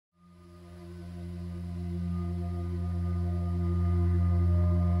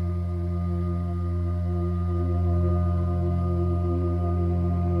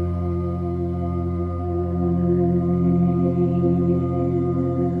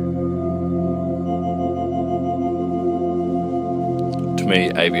me,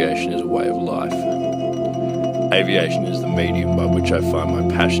 aviation is a way of life. Aviation is the medium by which I find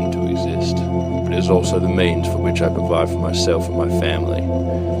my passion to exist, but it is also the means for which I provide for myself and my family.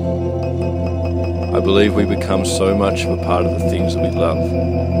 I believe we become so much of a part of the things that we love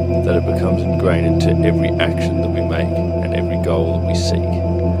that it becomes ingrained into every action that we make and every goal that we seek.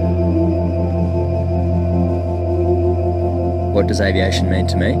 What does aviation mean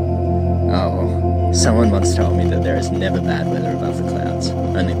to me? Oh, someone once told me that there is never bad weather above the clouds,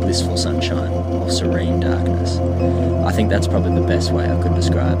 only blissful sunshine or serene darkness. I think that's probably the best way I could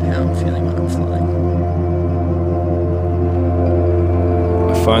describe how I'm feeling when I'm flying.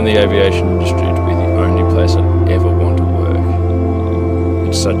 I find the aviation industry to be the only place I'd ever want to work.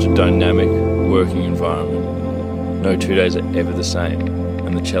 It's such a dynamic, working environment. No 2 days are ever the same,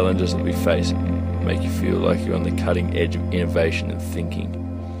 and the challenges that we face make you feel like you're on the cutting edge of innovation and thinking.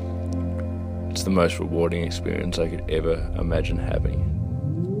 It's the most rewarding experience I could ever imagine having.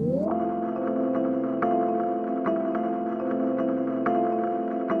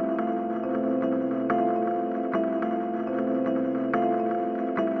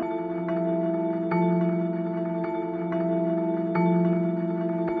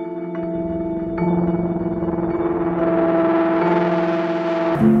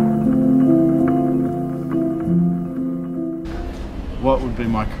 What would be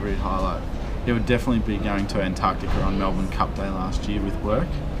my career highlight? It would definitely be going to Antarctica on Melbourne Cup Day last year with work.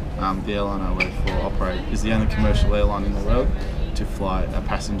 The airline I work for is the only commercial airline in the world to fly a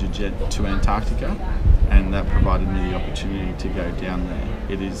passenger jet to Antarctica, and that provided me the opportunity to go down there.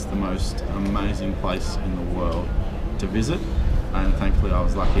 It is the most amazing place in the world to visit, and thankfully I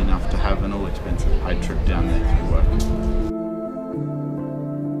was lucky enough to have an all-expensive paid trip down there through work.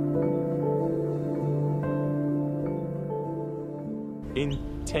 In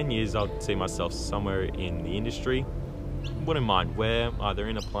 10 years, I'd see myself somewhere in the industry. Wouldn't mind where, either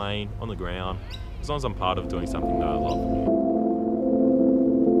in a plane, on the ground, as long as I'm part of doing something that I love.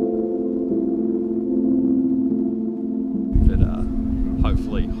 But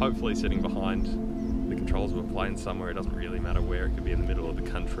hopefully sitting behind the controls of a plane somewhere. It doesn't really matter where. It could be in the middle of the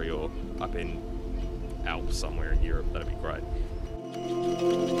country or up in Alps somewhere in Europe. That'd be great.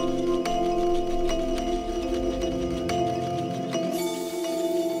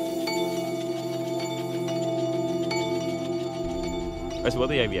 Basically, what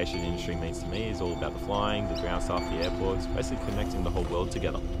the aviation industry means to me is all about the flying, the ground staff, the airports, basically connecting the whole world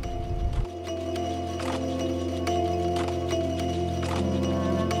together.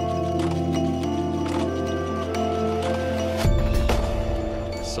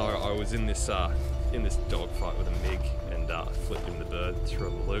 So I was in this dogfight with a MiG and flipped him the bird through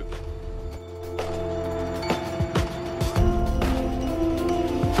a loop.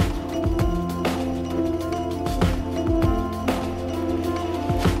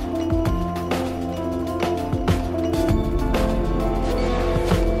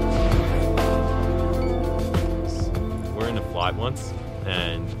 Once,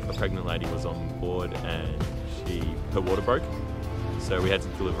 and a pregnant lady was on board and her water broke, so we had to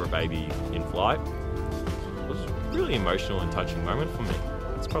deliver a baby in flight. It was a really emotional and touching moment for me.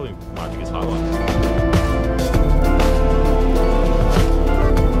 It's probably my biggest highlight.